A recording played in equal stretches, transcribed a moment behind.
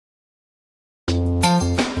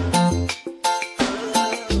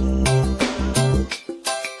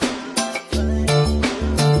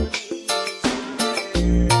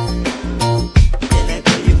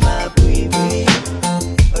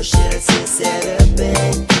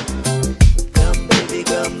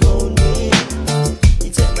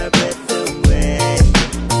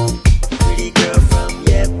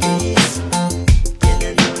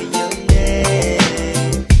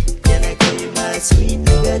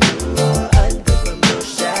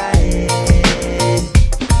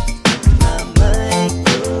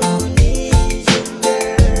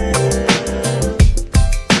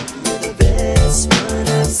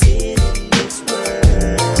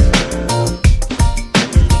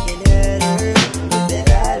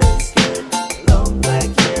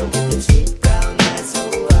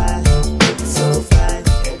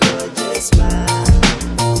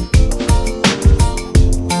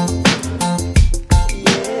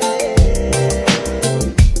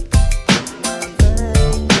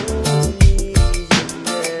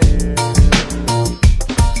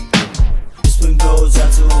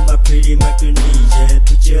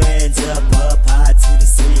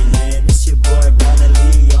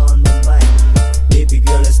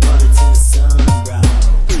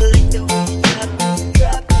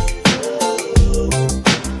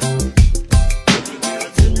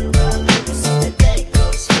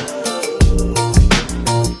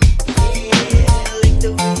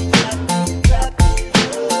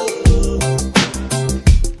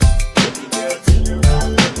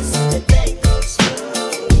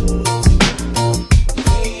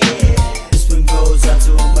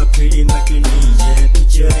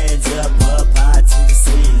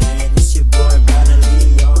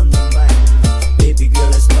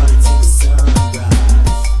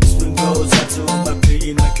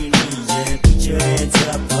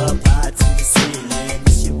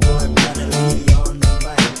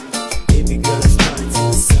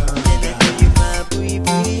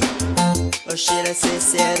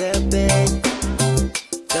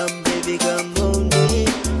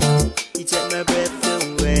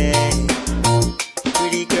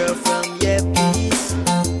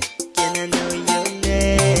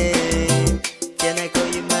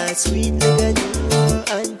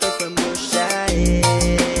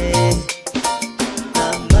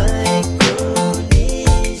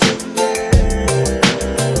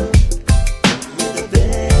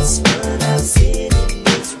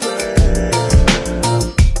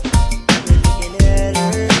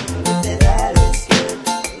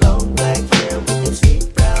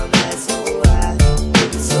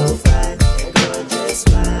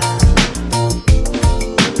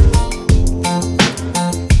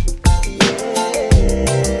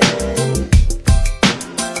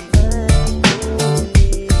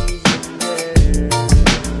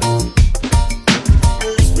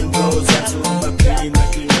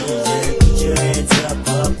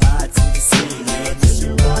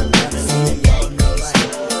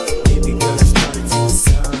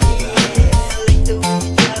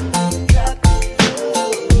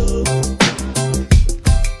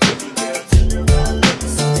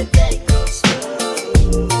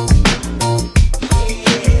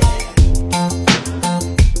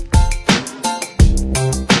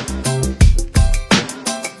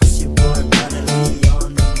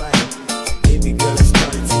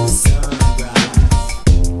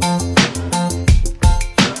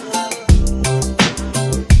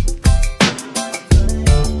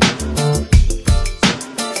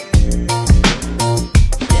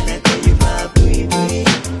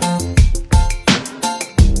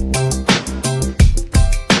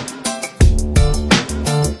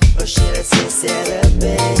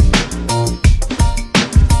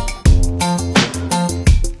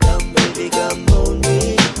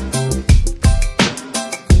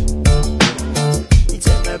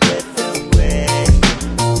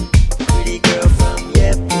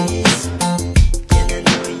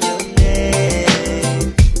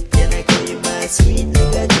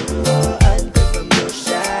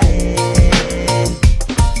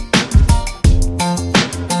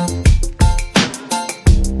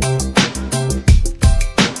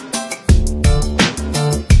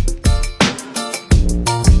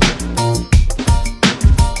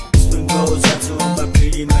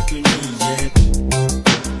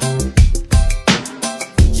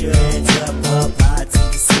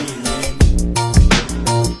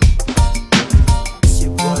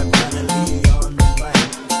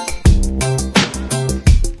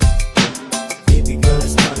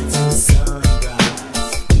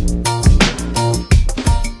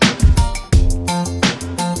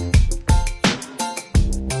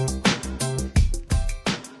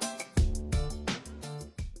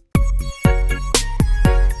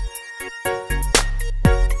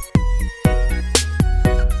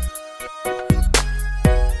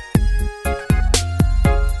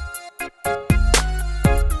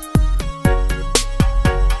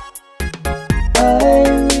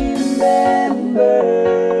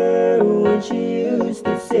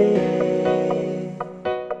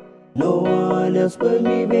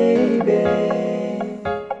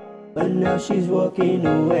walking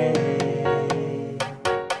away.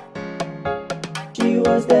 She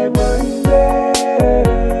was that one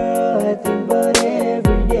girl I think about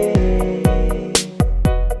every day.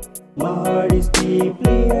 My heart is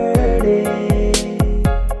deeply hurting,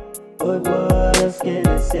 but what else can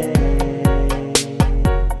I say?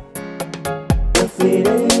 If it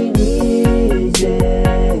ain't easy,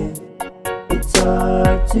 it's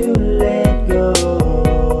hard to let go.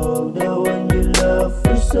 The one you love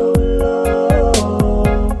for so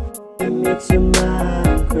long, it makes your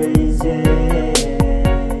mind crazy.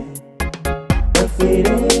 If it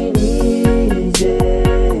ain't easy,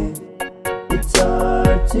 it's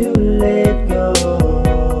hard to let go.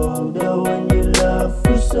 The one you love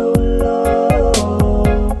for so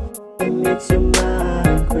long, it makes your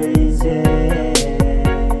mind crazy.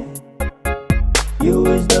 You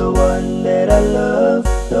is the one that I love,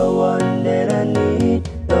 the one that I need,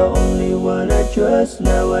 the only one I trust.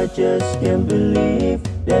 Now I just can't believe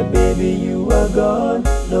that baby you are gone,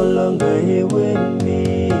 no longer here with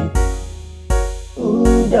me.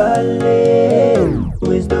 Ooh darling,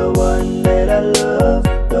 who is the one that I love,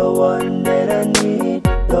 the one that I need,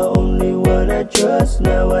 the only one I trust.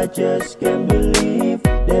 Now I just can't believe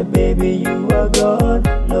that baby you are gone,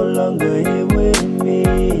 no longer here with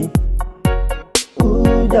me.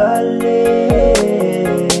 Ooh darling,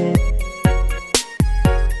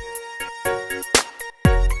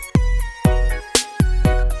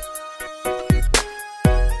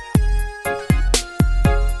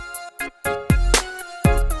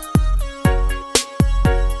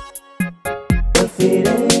 if it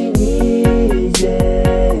ain't easy,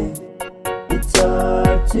 it's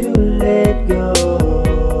hard to let go.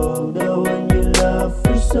 The one you love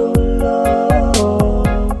for so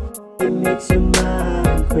long, it makes your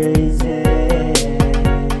mind crazy.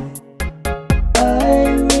 I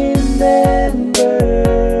remember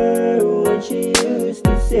when she used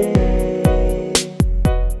to say,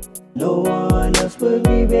 no one else but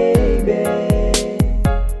me, baby.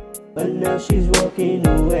 But now she's walking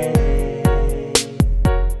away.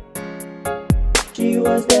 She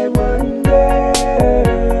was that one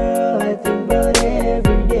girl I think about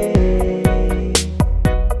every day.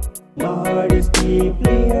 My heart is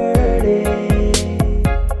deeply hurting,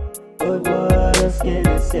 but what else can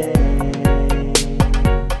I say?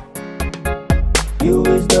 You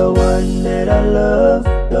is the one that I love,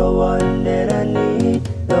 the one that I need,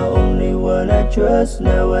 the only one I trust.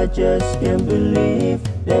 Now I just can't believe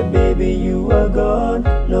that baby you are gone,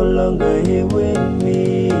 no longer here with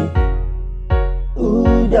me.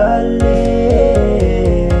 Ooh darling,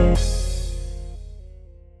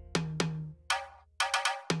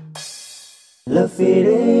 love it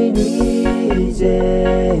ain't easy,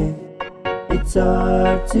 it's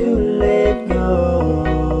hard to let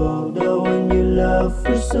go. The one you love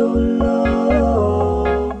for so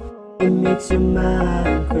long, it makes your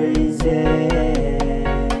mind crazy.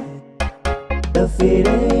 Love it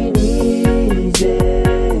ain't easy,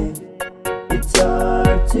 it's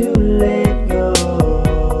hard to let go.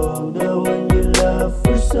 The one you love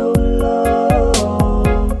for so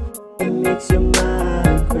long, it makes your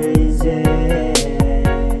mind crazy.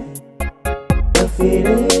 If it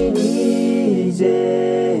ain't easy,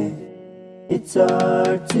 it's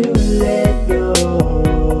hard to let go.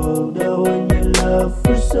 The one you love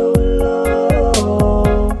for so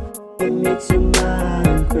long, it makes your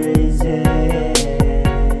mind crazy.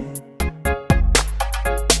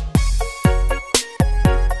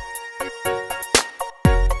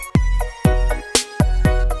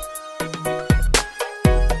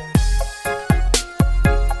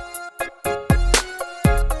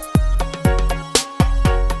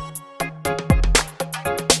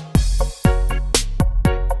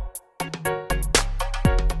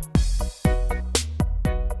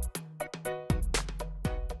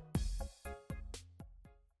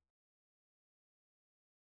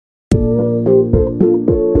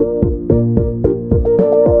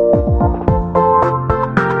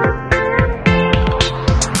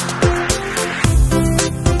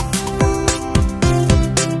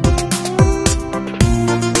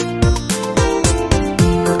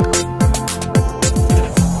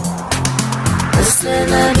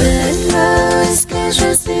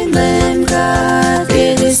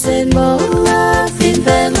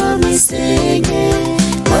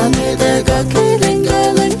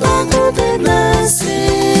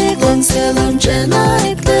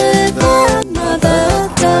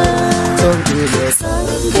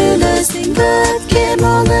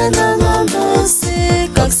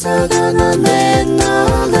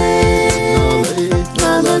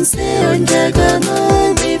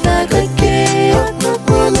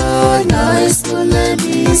 Nice to let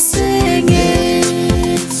me sing it.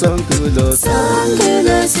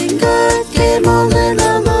 Sangula singat ke mole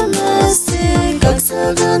na mamase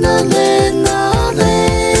kaksaga na le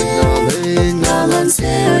nalan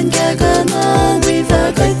se onga gana viva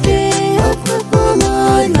kake apapala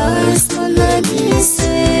nice mole mi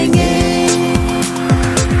singe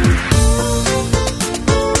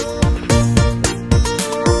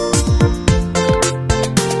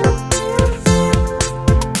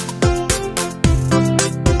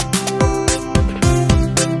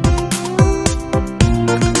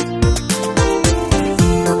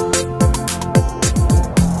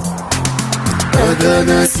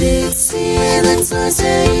Gonna sit and so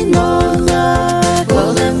say no la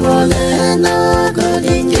golden golden no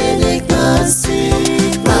golden gelik nasi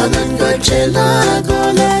madan gochela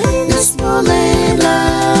golden smole la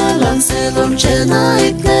lanselum chena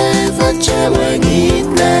ikne vachewe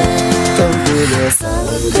nitne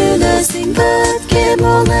sangula singat ke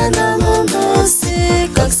mole na monosi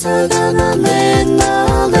kaksaga na le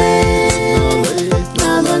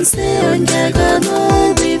nalan se onga gana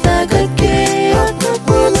viva kake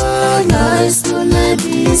nice to let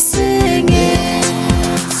me sing it.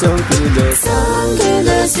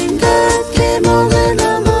 Sangula singat ke mole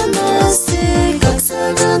na manasi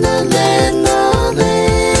kaksaga na le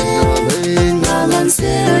nalan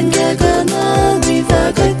se onga gana viva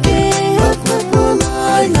kake apapala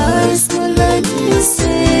nice to let me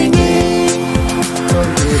sing it.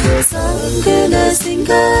 Sangula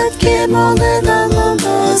singat ke mole na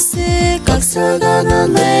manasi kaksaga na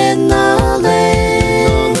le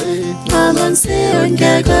nalan se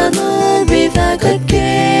onga gana viva kake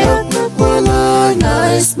apapala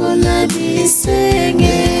nice mole mi sing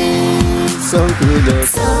it.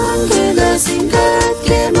 Sangula singat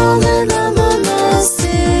ke